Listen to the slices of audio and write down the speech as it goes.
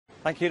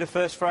Thank you. The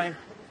first frame.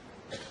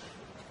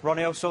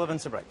 Ronnie O'Sullivan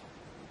to break.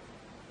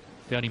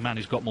 The only man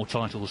who's got more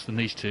titles than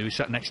these two is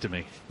sat next to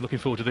me. Looking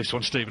forward to this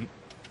one, Stephen.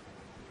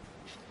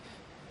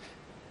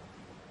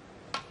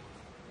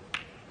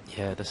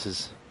 Yeah, this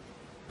is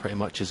pretty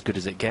much as good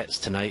as it gets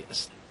tonight.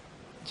 It's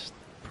just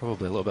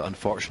probably a little bit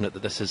unfortunate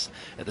that this is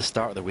at the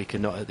start of the week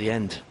and not at the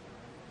end.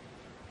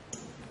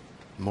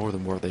 More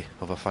than worthy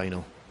of a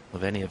final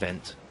of any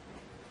event.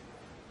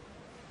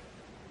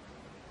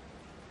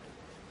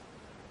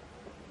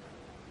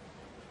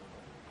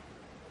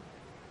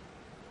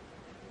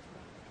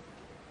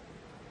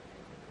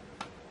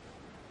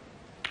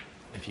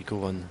 If you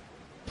go on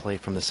play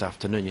from this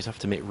afternoon, you'd have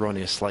to make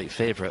Ronnie a slight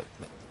favourite.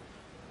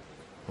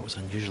 What was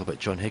unusual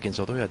about Johan Higgins,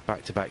 although he had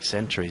back-to-back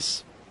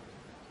centuries,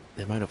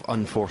 the amount of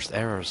unforced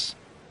errors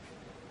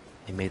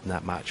he made in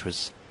that match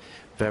was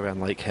very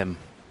unlike him.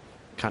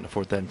 Can't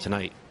afford them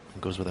tonight,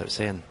 it goes without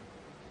saying.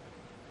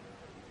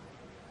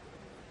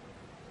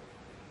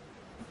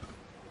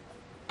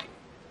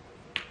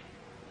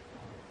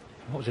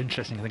 What was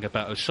interesting, I think,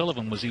 about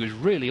O'Sullivan was he was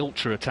really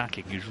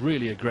ultra-attacking, he was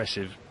really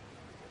aggressive.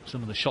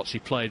 Some of the shots he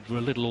played were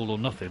a little all or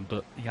nothing,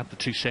 but he had the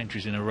 2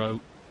 centuries in a row.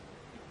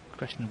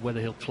 Question of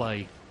whether he'll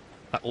play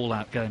that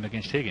all-out game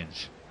against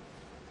Higgins.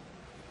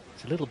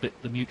 It's a little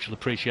bit the mutual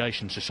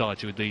appreciation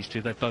society with these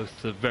two. They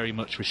both very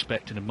much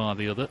respect and admire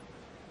the other.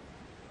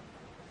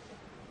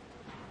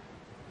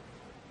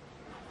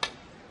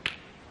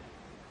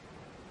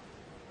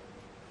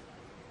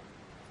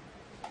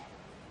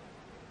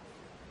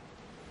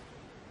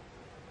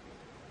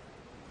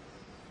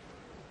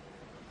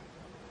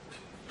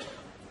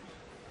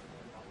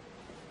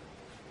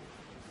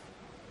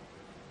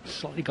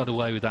 Slightly got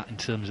away with that in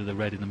terms of the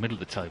red in the middle of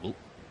the table.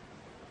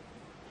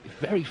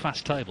 Very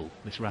fast table,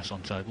 this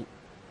Rasson table.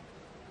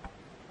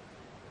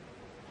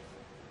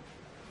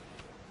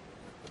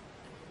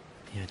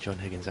 Yeah, John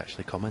Higgins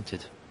actually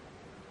commented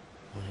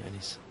on it in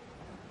his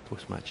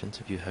post-match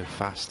interview how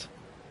fast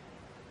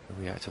the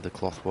reactive the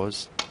cloth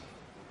was.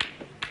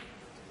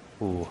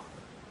 Oh,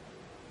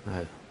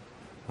 now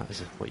that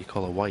is what you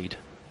call a wide.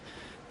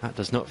 That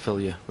does not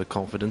fill you with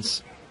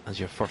confidence as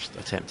your first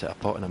attempt at a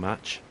pot in a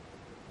match.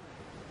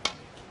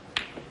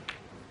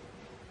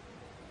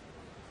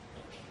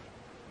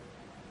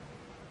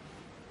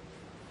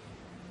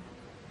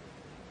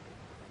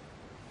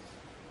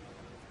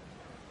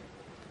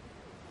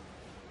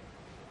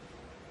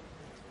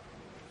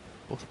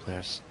 Both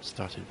players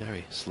started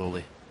very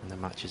slowly in their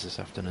matches this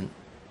afternoon.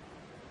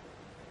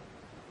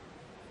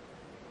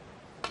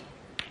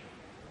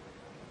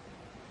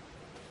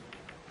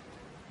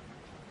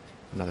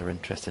 Another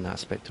interesting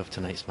aspect of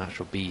tonight's match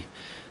will be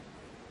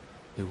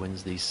who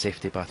wins these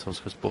safety battles,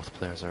 because both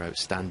players are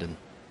outstanding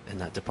in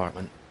that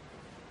department.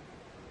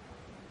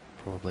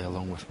 Probably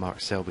along with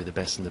Mark Selby, the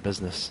best in the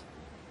business.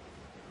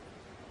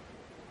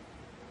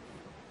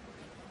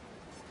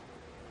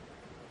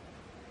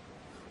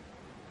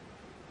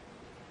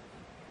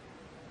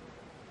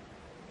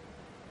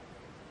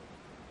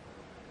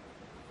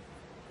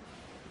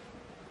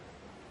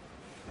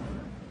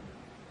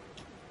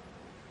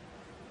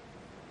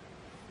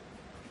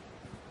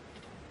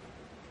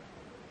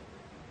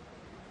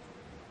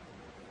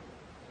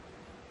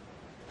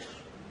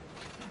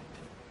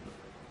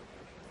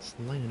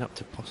 Lining up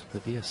to possibly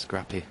be a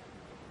scrappy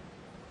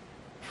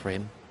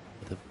frame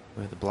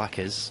where the black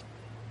is.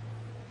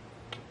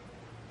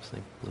 It's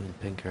like blue and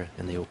pink are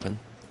in the open,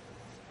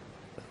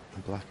 but the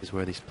black is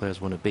where these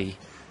players want to be.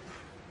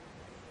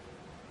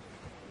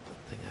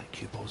 I think that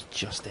cue ball's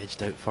just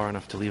edged out far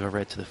enough to leave a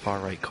red to the far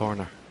right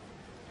corner.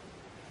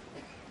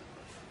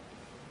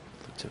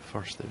 Looked at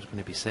first that it was going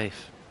to be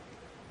safe.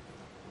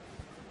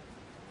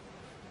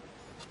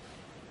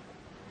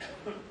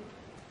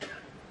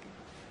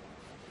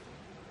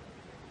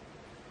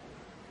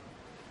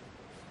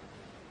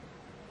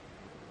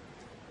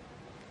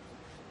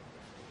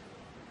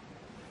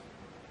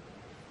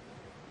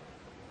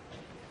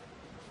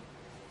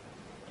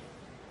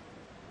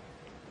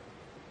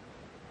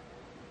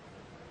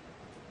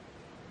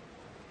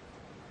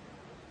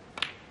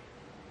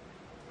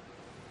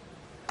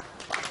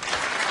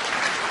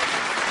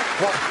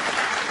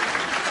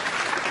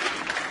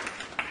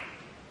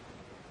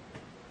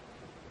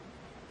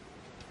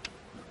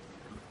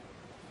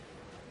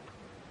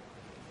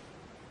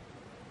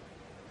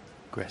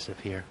 Aggressive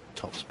here,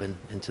 topspin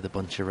into the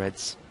bunch of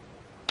reds.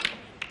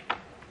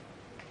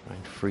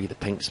 Trying to free the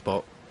pink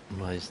spot.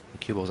 Otherwise, the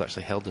cue ball's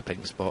actually held the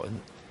pink spot,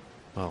 and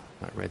well,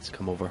 that red's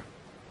come over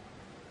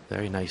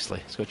very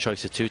nicely. It's got a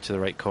choice of 2 to the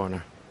right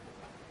corner.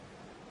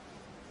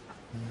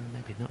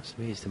 Maybe not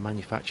so easy to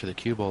manufacture the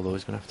cue ball though.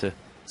 He's going to have to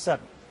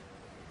 7.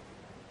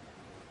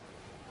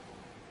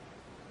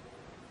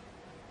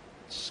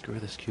 screw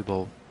this cue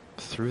ball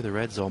through the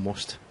reds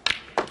almost.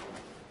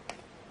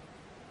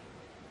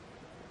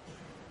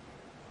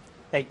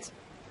 8.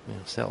 Yeah,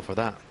 settle for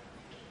that.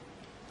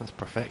 That's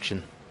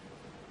perfection.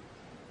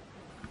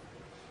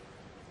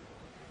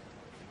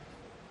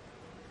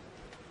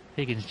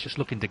 Higgins just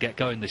looking to get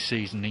going this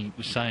season. He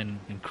was saying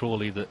in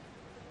Crawley that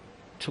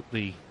took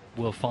the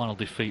World Final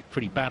defeat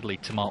pretty badly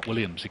to Mark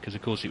Williams, because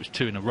of course it was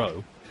 2 in a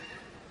row,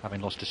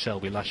 having lost to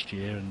Selby last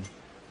year, and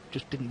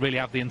just didn't really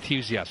have the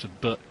enthusiasm.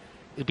 But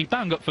he'll be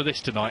bang up for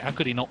this tonight. How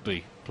could he not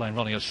be, playing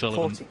Ronnie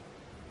O'Sullivan 40.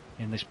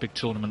 in this big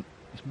tournament?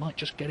 This might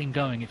just get him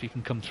going if he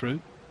can come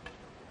through.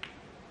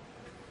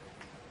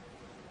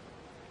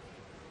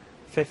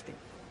 50.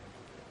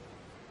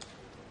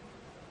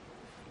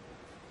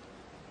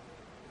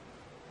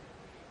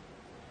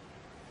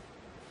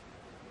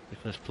 They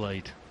first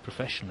played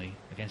professionally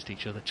against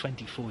each other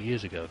 24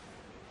 years ago.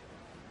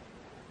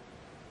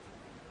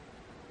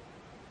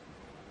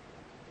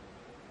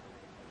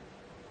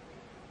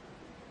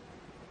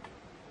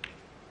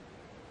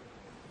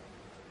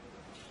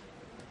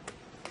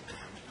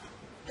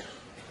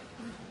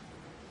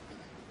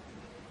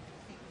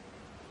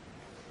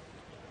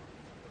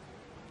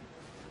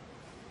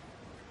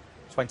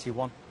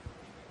 $21.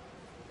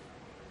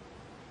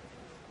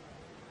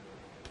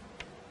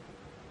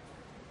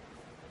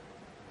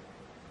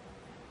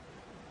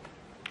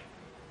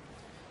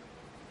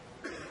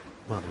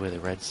 Well, the way the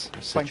reds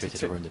are situated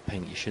 22. around the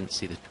pink, you shouldn't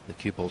see the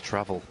cue ball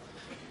travel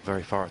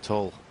very far at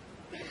all.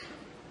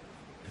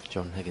 If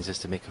Johan Higgins is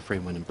to make a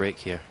frame winning break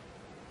here,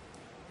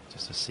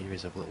 just a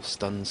series of little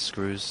stuns,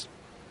 screws,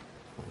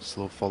 little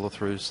slow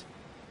follow-throughs.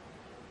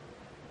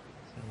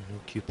 No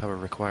cue power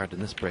required in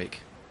this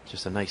break.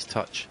 Just a nice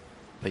touch,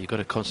 but you've got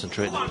to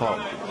concentrate in the pot.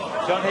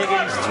 Johan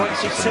Higgins,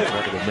 It's just an 22.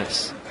 incredible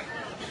miss.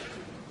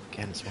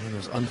 Again, it's one of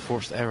those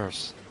unforced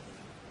errors.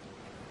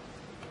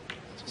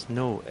 Just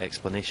no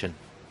explanation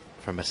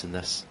for missing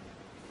this.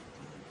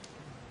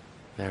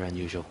 Very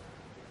unusual.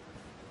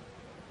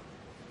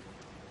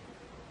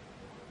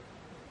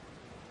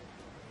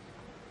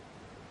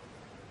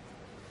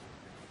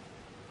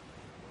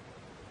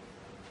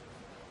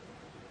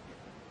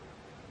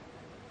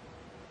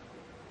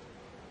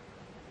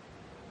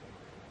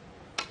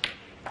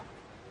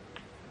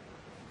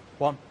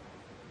 One.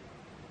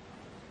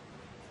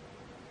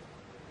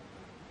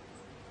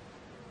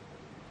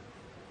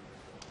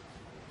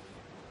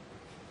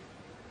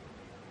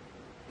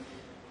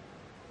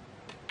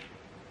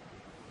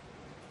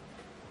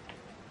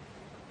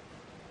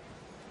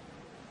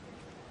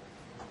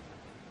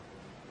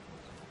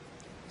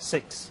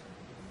 Six.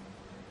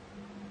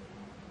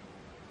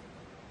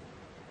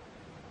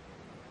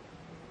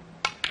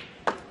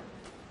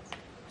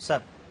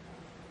 Seven.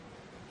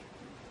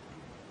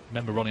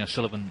 Remember, Ronnie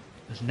O'Sullivan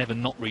has never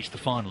not reached the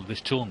final of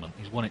this tournament.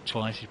 He's won it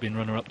twice, he's been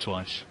runner-up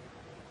twice.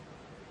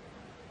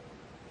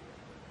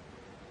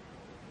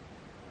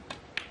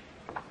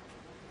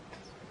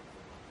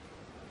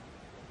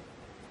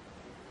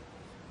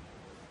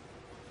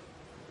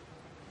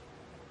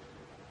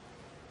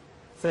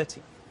 $30.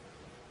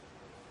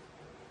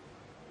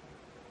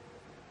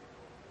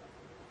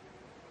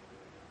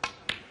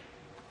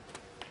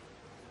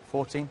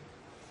 $14.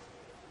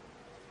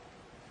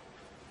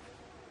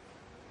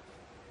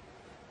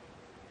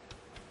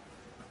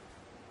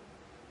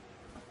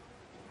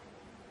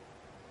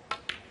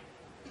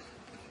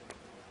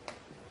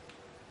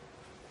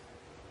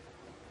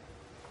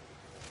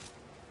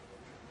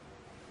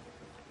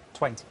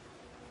 $20.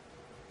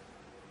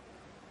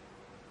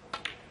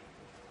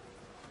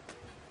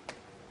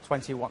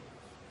 $21.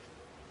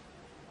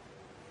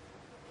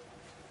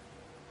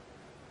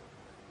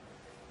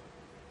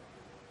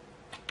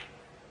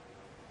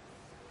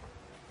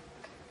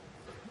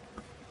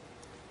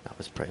 That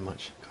was pretty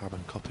much a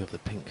carbon copy of the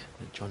pink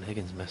that Johan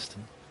Higgins missed.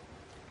 And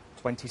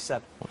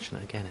 27. watching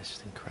it again, it's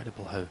just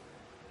incredible how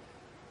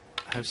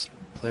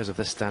players of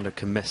this standard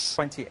can miss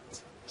 28.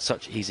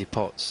 such easy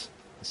pots.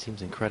 It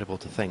seems incredible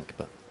to think,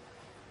 but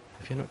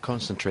if you're not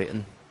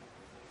concentrating,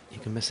 you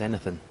can miss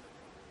anything.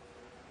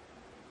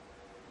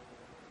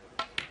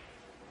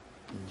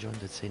 And John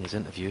did say in his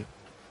interview,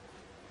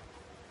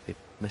 if he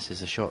misses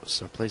the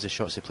shots or plays the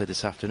shots he played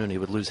this afternoon, he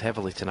would lose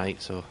heavily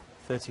tonight. So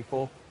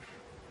 34.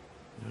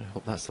 I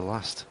hope that's the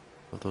last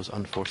of those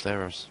unforced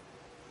errors.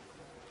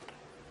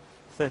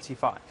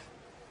 35.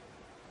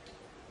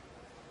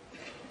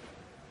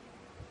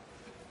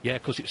 Yeah,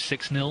 of course it's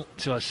 6-0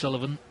 to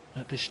O'Sullivan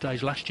at this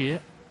stage last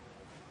year.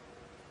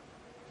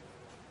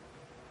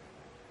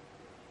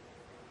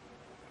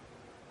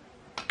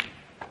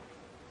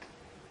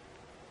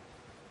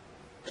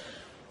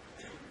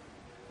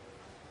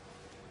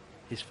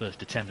 His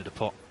first attempt at a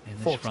pot in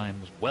this 40.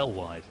 frame was well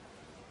wide,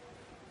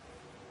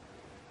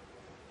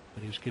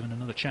 but he was given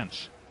another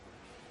chance.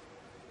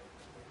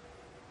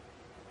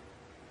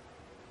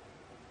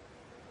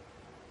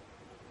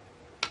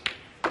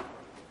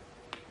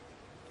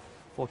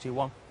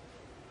 $41.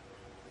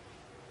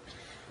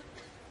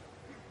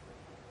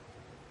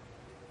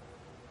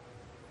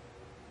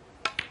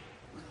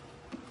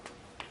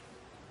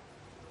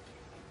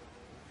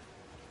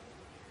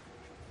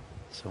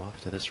 So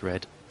after this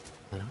red,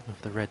 I don't know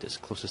if the red that's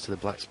closest to the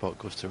black spot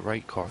goes to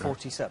right corner.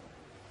 47.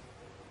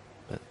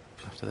 But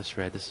after this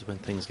red, this is when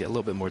things get a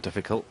little bit more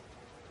difficult.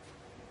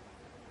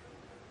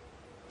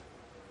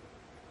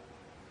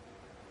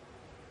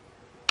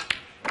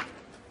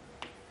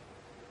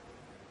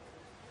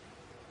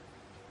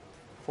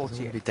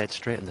 48. Be dead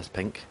straight in this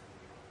pink.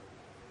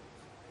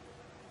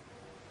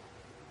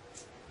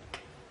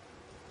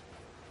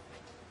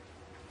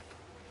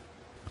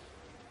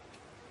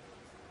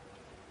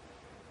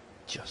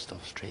 Just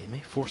off straight. He may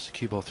force the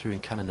cue ball through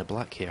and cannon the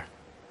black here.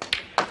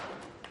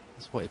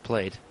 That's what he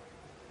played.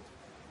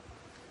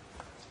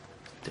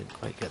 Didn't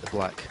quite get the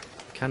black.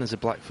 Cannons a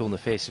black full in the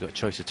face. He's got a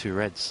choice of 2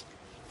 reds.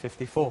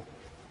 54.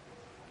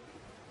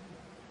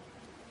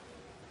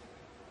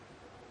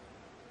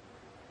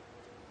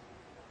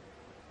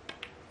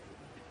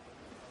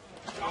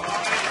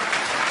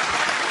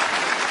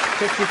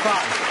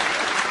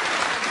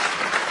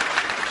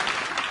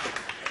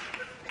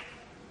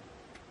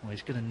 Well,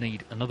 he's going to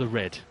need another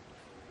red.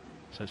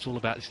 So it's all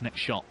about this next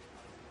shot.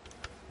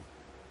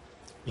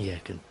 Yeah,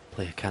 can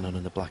play a cannon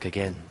on the black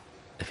again.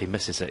 If he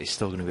misses it, he's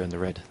still going to be on the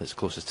red that's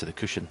closest to the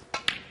cushion.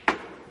 And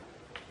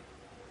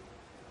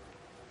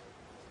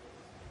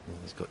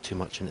he's got too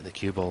much into the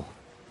cue ball.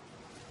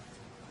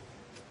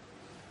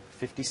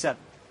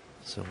 57.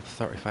 So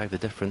 35 the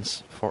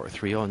difference,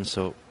 43 on,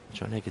 so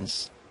Johan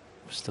Higgins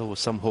still with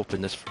some hope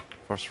in this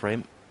first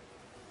frame.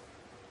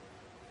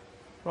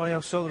 Ronnie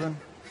O'Sullivan,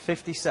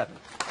 57.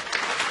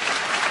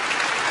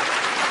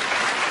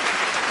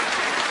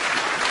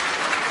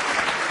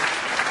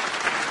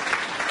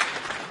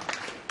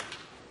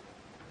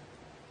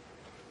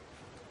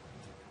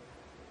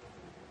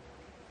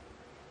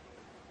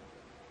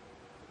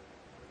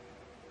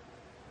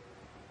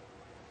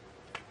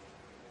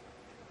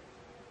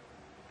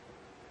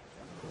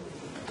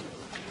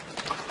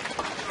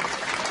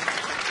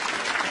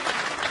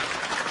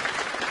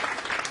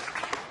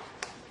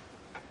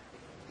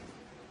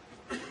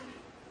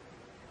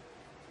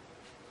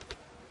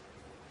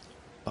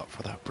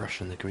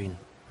 On the green,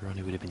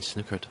 Ronnie would have been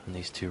snookered on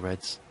these 2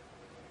 reds.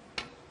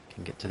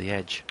 Can get to the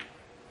edge.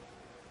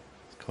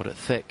 Got it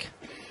thick.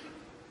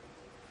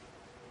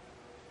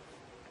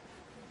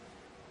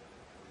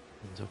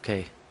 It's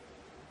okay.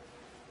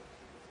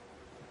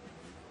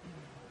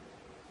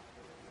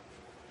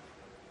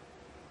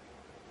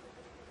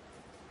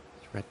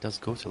 This red does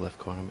go to left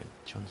corner, but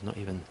John's not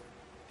even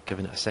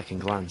giving it a second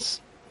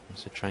glance.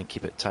 So try and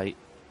keep it tight.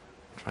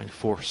 Try and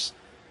force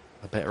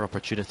a better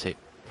opportunity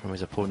from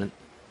his opponent.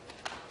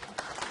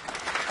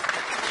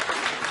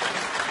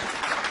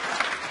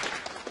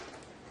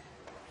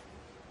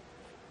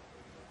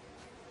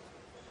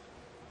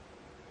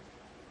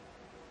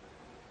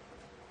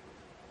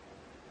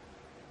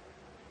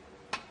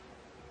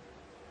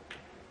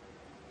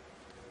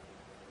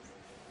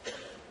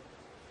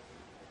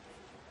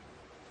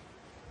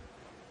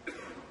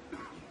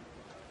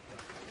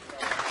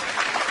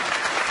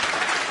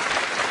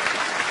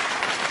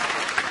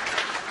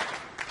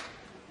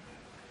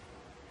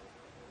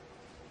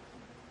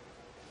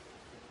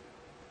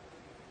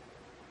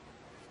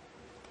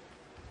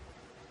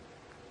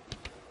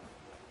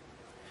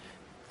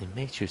 He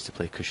may choose to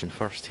play cushion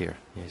first here.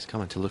 Yeah, he's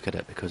coming to look at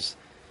it because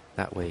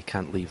that way he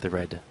can't leave the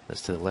red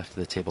that's to the left of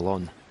the table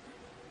on.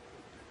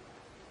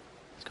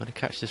 He's got to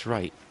catch this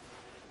right.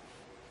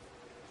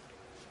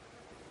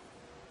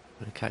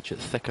 Got to catch it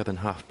thicker than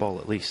half ball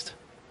at least.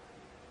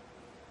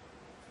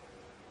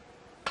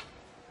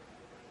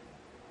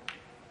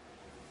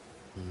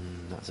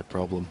 That's a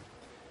problem.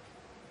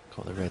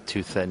 Got the red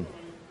too thin,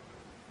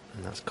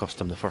 and that's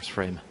cost him the first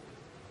frame.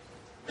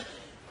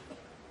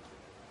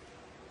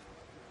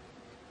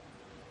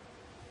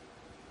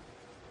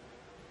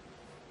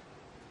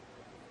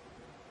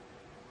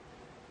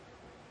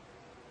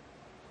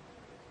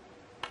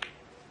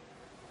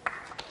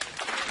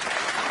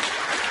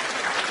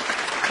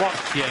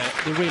 Yeah,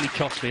 the really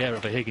costly error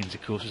for Higgins,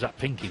 of course, was that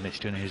pink he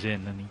missed when he was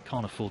in, and he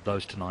can't afford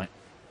those tonight.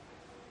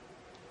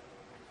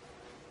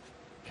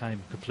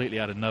 Came completely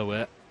out of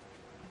nowhere.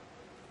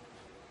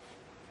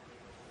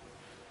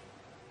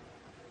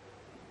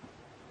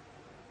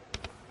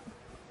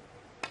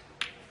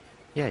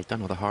 Yeah, he's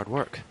done all the hard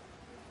work.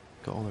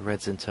 Got all the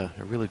reds into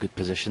a really good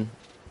position.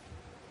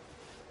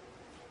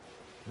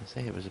 I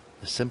say it was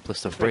the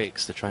simplest of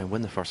breaks to try and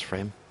win the first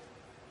frame.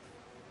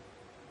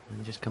 And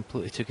he just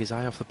completely took his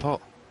eye off the pot.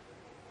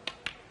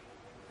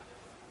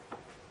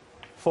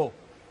 4.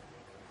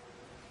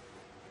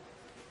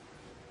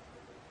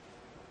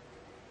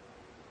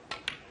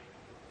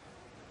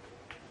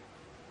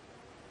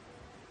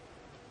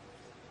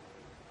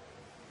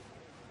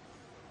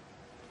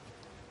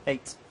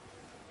 Eight.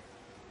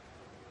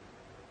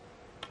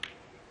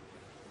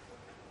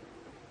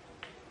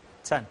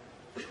 10.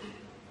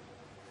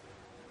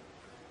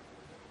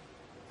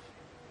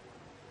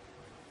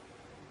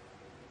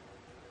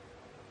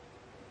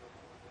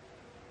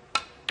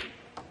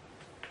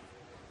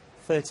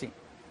 13.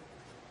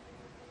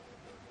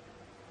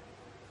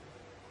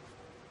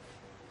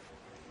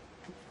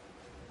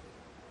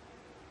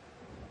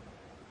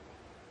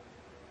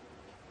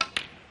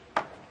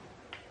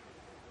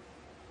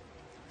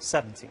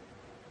 17.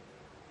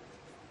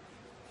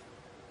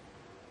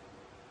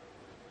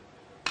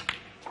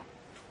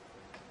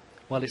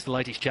 Well, it's the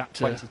latest chapter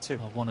 22.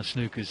 of one of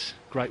snooker's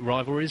great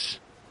rivalries.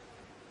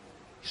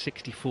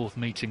 64th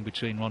meeting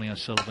between Ronnie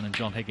O'Sullivan and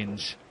John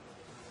Higgins.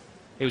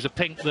 It was a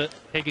pink that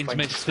Higgins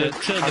missed that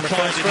turned the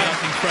tide in the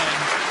opening frame.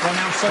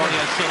 Ronnie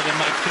O'Sullivan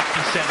made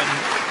 57,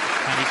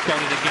 and he's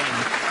got it again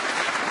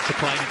to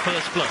play in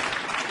first blood.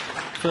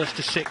 First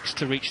to 6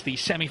 to reach the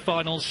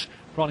semi-finals.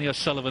 Ronnie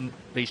O'Sullivan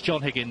beats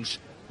John Higgins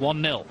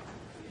 1-0.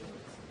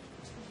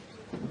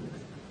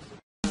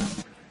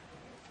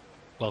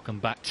 Welcome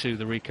back to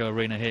the Ricoh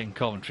Arena here in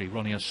Coventry.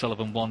 Ronnie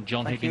O'Sullivan 1,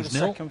 John Higgins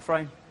 0. Second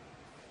frame.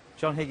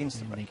 John Higgins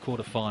in the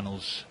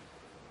quarter-finals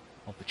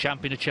of the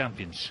Champion of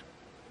Champions.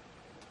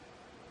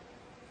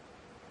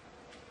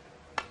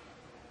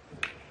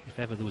 If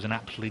ever there was an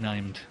aptly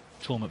named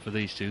tournament for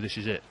these two, this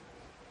is it.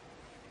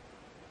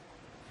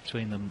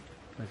 Between them,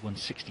 they've won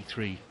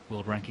 63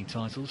 world ranking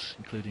titles,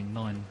 including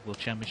 9 world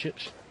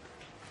championships.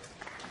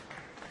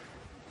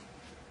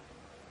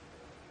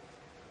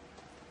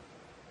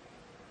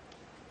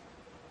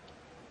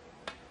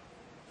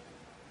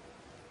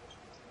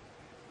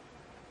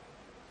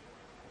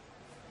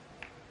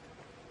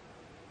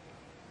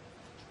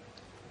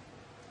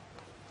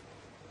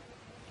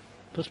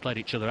 First played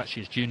each other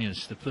actually as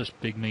juniors. The first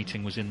big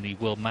meeting was in the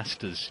World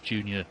Masters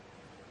Junior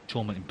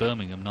tournament in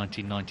Birmingham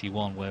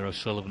 1991, where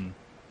O'Sullivan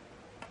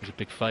was a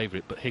big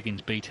favourite, but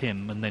Higgins beat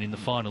him, and then in the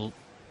final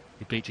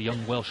he beat a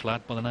young Welsh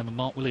lad by the name of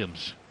Mark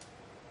Williams.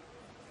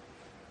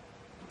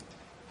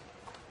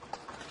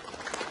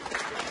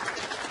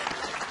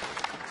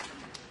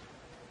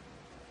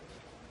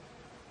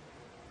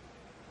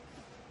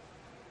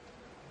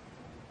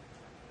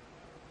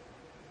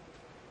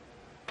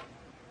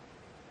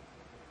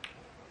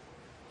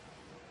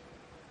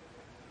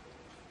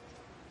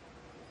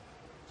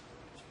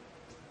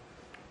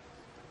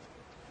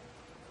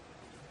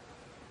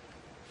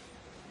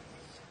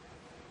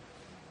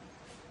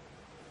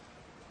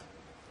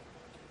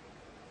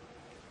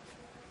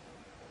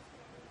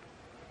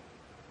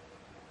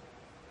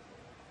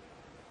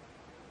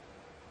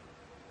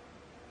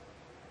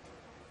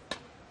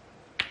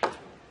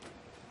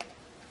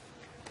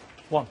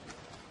 One.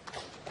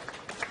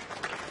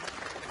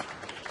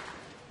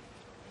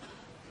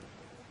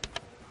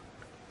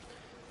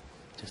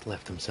 Just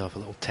left himself a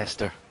little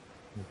tester,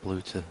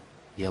 blue to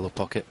yellow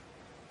pocket.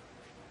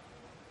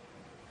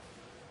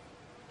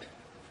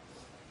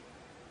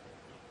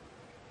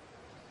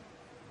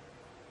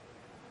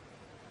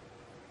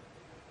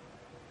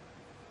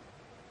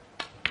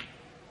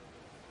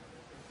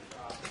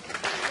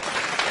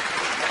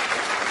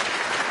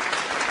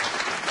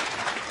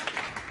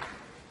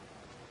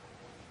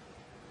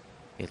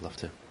 He'd love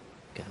to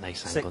get a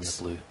nice angle on the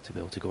blue to be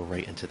able to go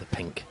right into the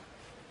pink.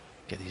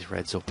 Get these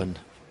reds open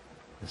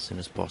as soon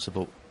as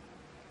possible.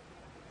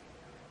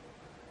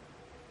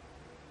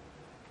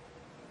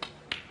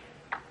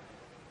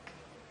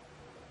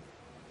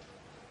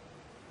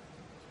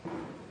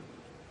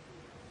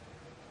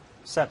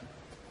 Seven.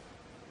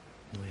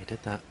 Well, he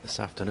did that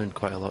this afternoon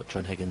quite a lot,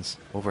 John Higgins.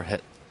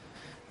 Overhit,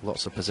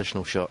 lots of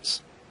positional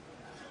shots.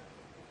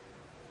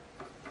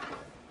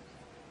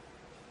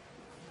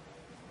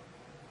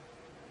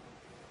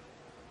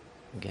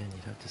 Again,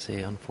 you'd have to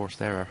say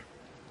unforced error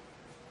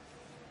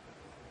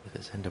with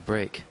its end of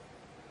break.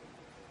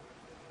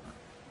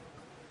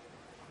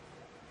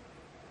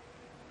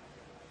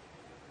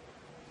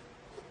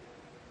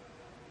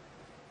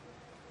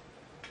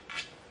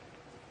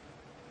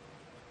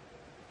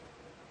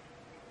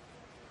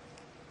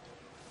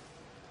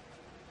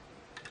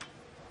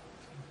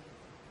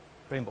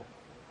 Rainbow.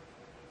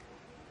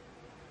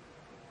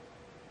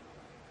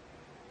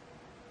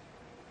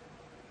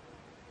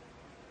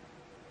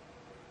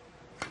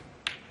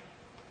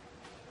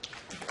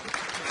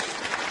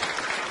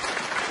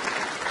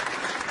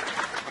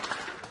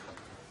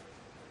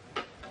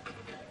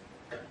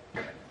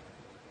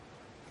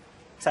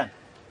 Ten.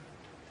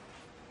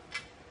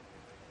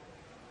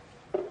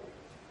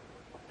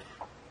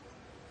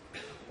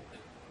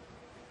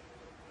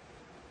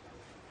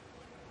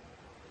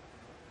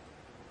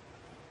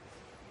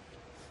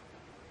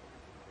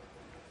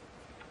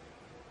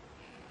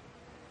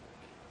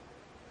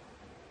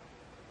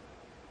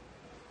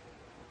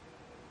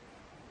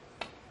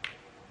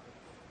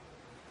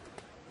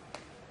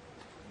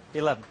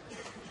 Eleven.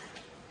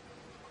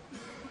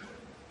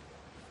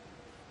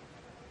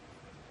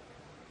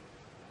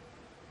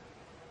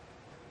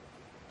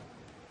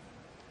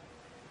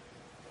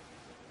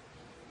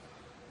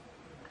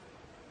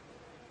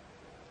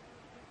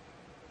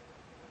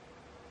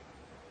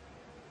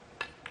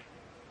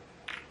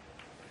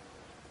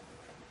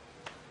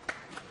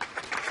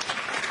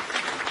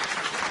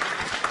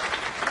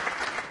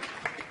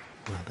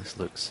 Well, this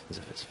looks as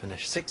if it's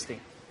finished. 16.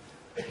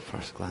 At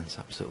first glance,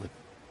 absolutely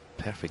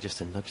perfect, just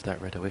to nudge that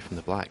red away from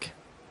the black.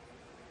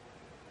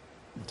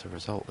 What a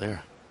result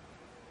there.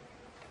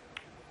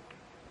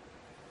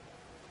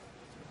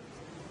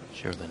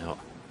 Surely not.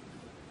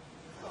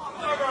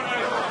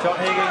 John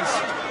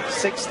Higgins,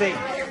 16.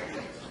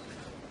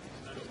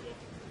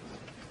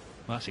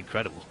 Well, that's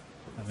incredible.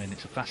 I mean,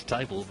 it's a fast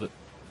table, but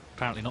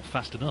apparently not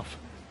fast enough.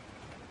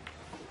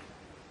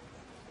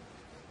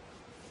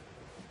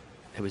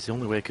 it was the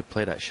only way he could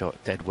play that shot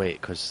dead weight,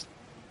 because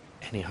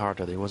any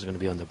harder he wasn't going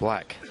to be on the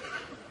black.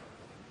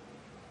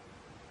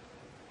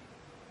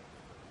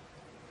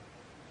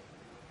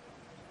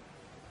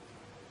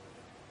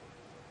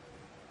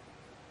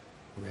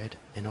 Red,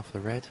 in off the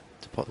red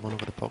to pot the one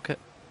over the pocket.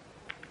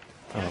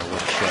 Oh,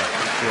 what a shot.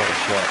 What a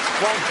shot.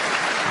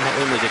 Not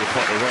only did he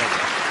pot the red,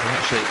 he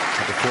actually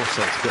had the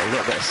foresight to get a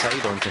little bit of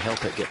side on to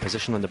help it get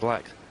position on the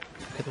black.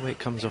 Look at the way it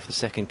comes off the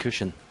second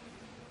cushion.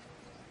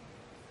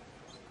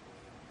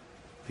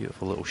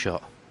 Beautiful little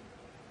shot.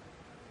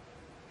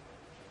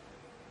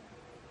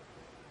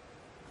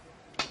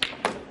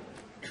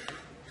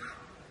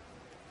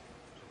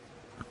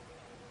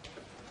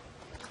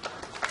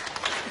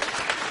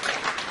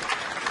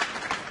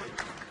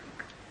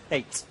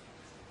 Eight.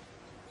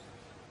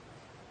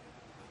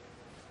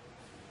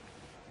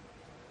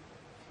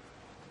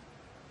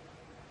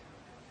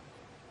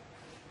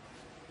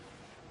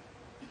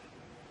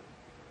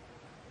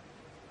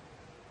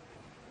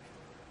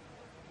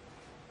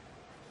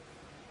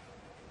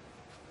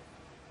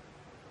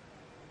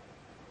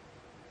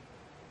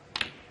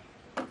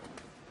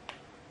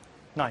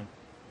 Nine.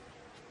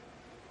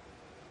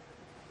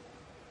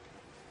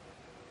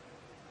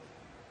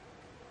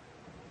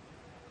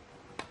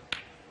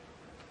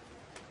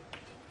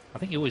 I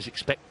think you always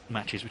expect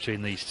matches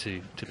between these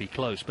two to be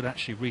close, but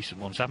actually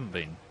recent ones haven't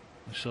been.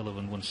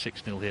 O'Sullivan won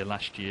 6-0 here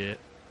last year.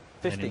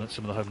 50. And in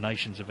some of the Home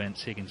Nations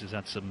events, Higgins has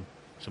had some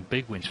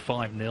big wins.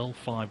 5-0,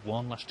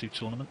 5-1 last two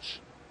tournaments.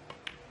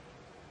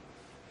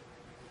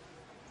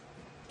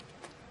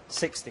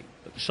 60.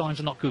 But the signs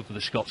are not good for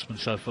the Scotsman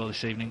so far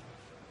this evening.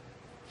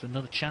 There's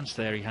another chance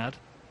there he had.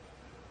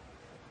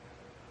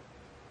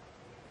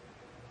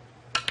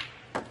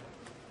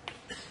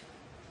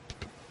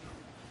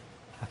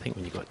 I think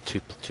when you've got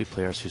two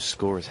players who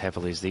score as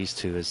heavily as these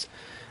two as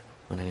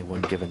on any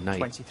one given night,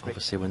 23.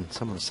 obviously when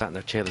someone's sat in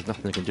their chair, there's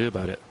nothing they can do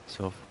about it.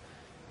 So if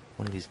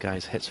one of these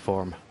guys hits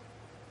form,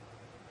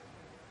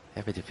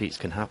 heavy defeats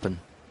can happen.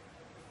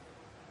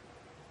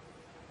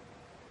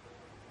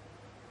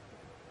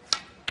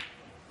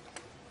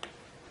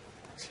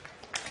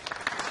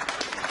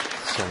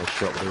 Solid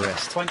shot with the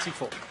rest.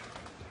 24.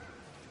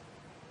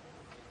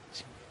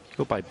 You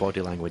go by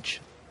body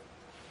language,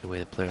 the way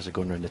the players are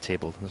going around the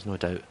table, there's no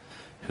doubt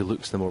who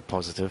looks the more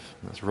positive.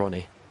 That's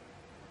Ronnie.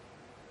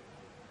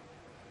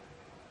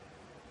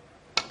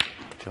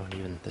 John,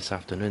 even this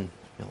afternoon,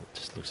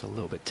 just looks a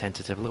little bit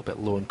tentative, a little bit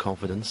low in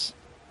confidence.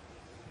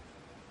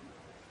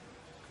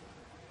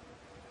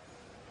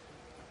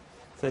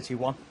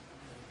 31.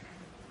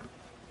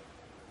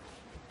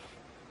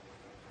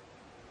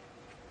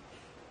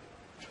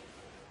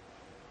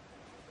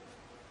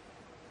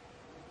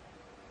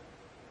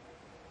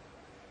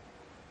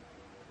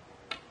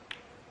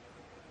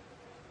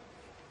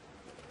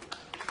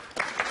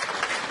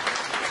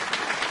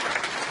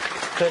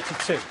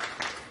 Thirty-two.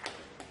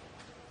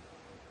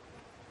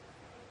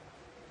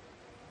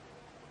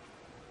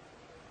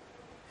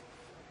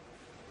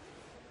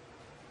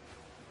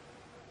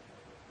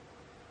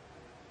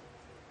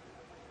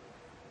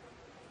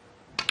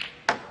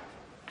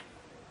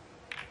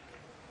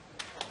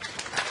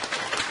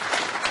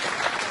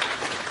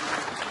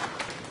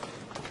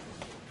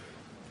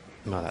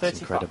 Well, that's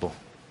 35. incredible.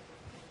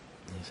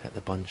 He's hit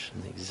the bunch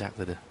in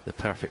exactly the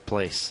perfect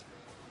place.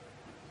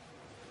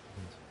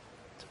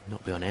 To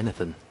not be on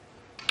anything.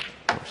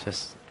 Watch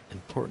this.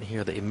 Important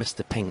here that he missed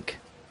the pink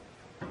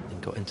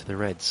and got into the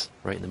reds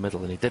right in the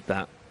middle, and he did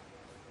that.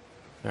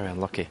 Very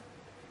unlucky.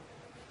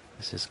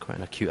 This is quite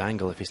an acute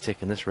angle if he's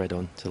taking this red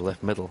on to the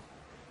left middle.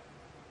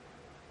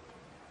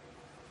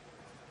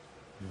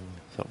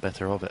 Thought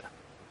better of it.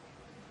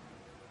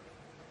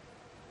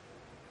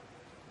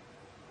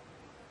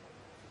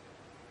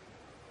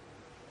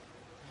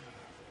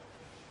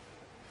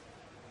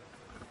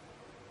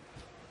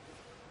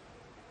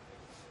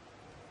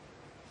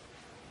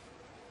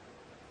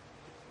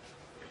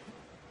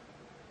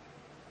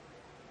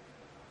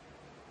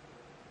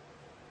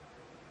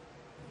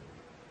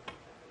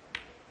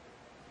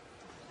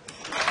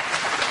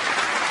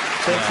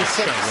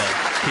 So well.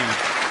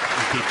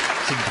 He did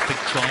seem to think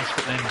twice,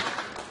 but then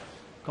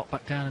got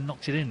back down and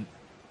knocked it in.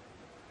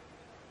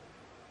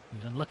 He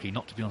was unlucky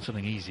not to be on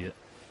something easier.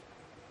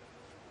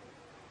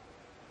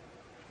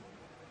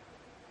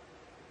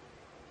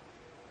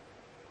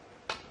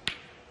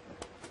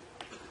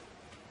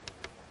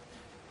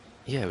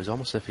 Yeah, it was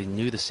almost as if he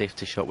knew the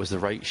safety shot was the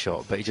right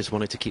shot, but he just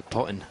wanted to keep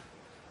potting.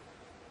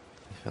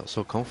 He felt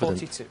so confident.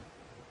 42.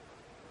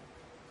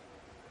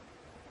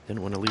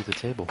 Didn't want to leave the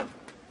table.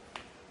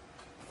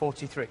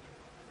 43.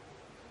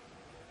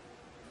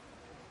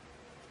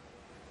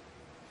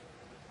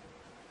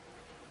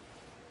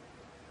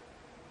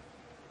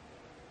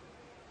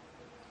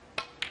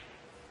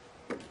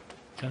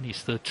 It's only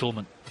his third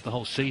tournament of the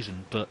whole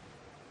season, but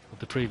of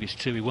the previous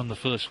two, he won the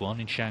first one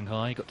in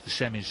Shanghai, got to the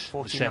semis,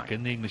 49. the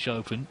second, the English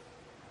Open.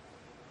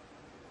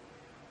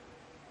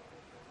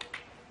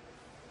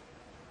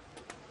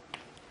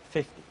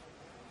 $50.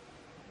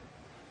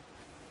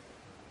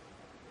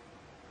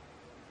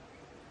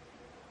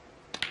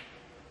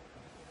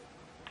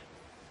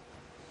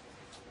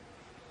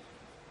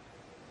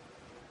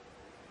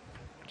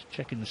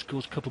 Checking the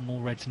scores, a couple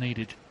more reds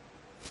needed.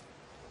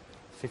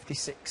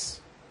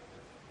 56.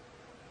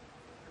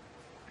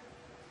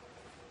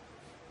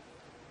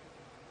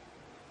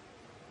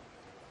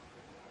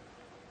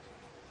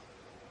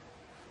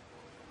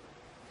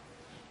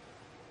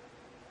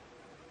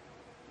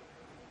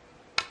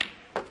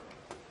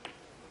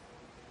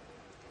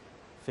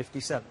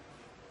 $57.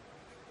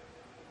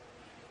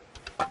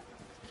 That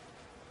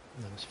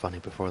was funny.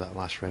 Before that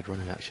last red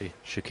run, he actually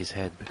shook his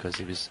head because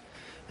he was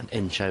an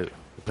inch out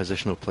of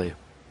positional play.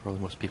 Probably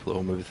most people at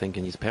home would be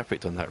thinking he's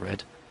perfect on that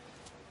red.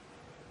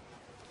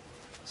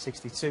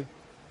 62.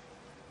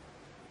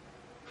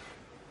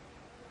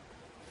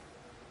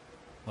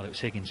 Well, it was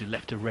Higgins who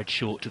left a red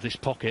short to this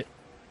pocket.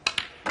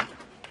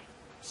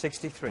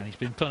 63. And he's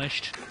been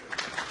punished.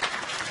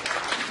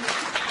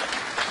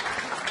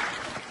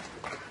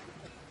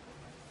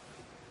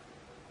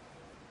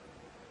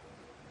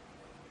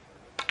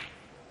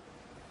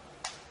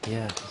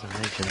 Yeah, as I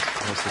mentioned,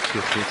 also 2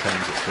 or 3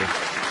 times it's the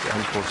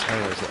unforced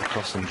errors that are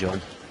crossing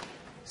John.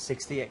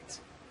 68.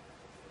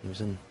 He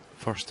was in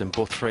first in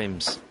both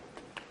frames,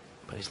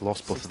 but he's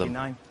lost both 69. of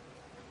them.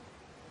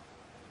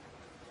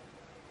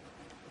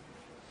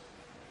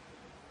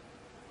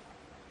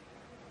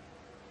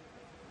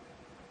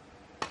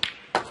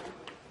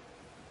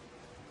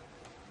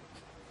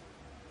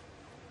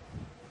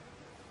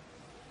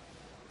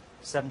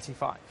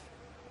 75.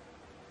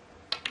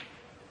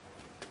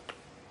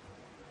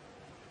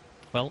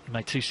 Well, he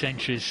made 2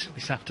 centuries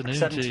this afternoon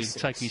 76. to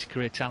take his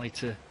career tally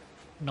to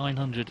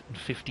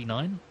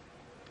 959.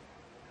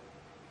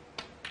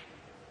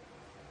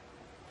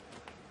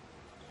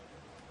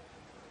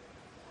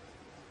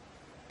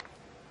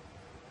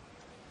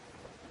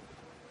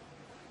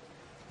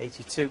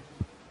 $82.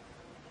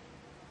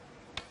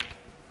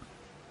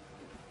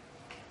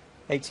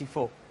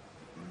 84.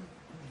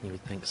 You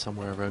would think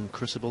somewhere around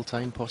Crucible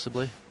time,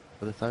 possibly,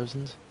 for the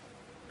 1000.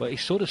 But he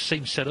sort of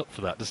seems set up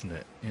for that, doesn't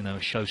it? You know,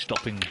 a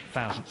show-stopping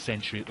 1000th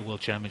century at the World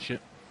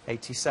Championship.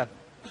 87.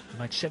 He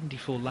made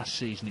 74 last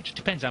season. It just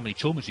depends how many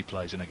tournaments he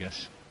plays in, I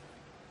guess.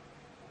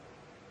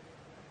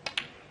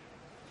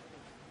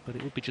 But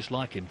it would be just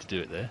like him to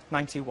do it there.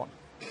 91.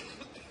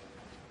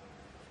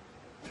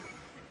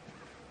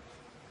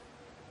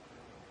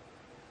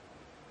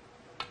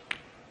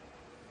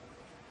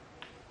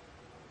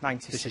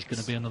 This is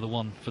going to be another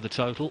one for the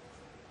total.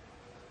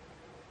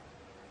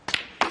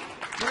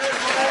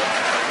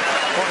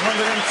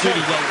 102.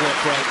 Really well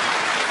worked break.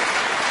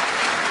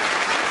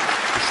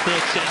 His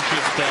 3rd century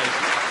of the day.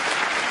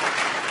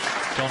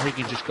 John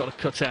Higgins has got to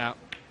cut out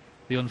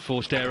the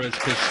unforced errors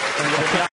because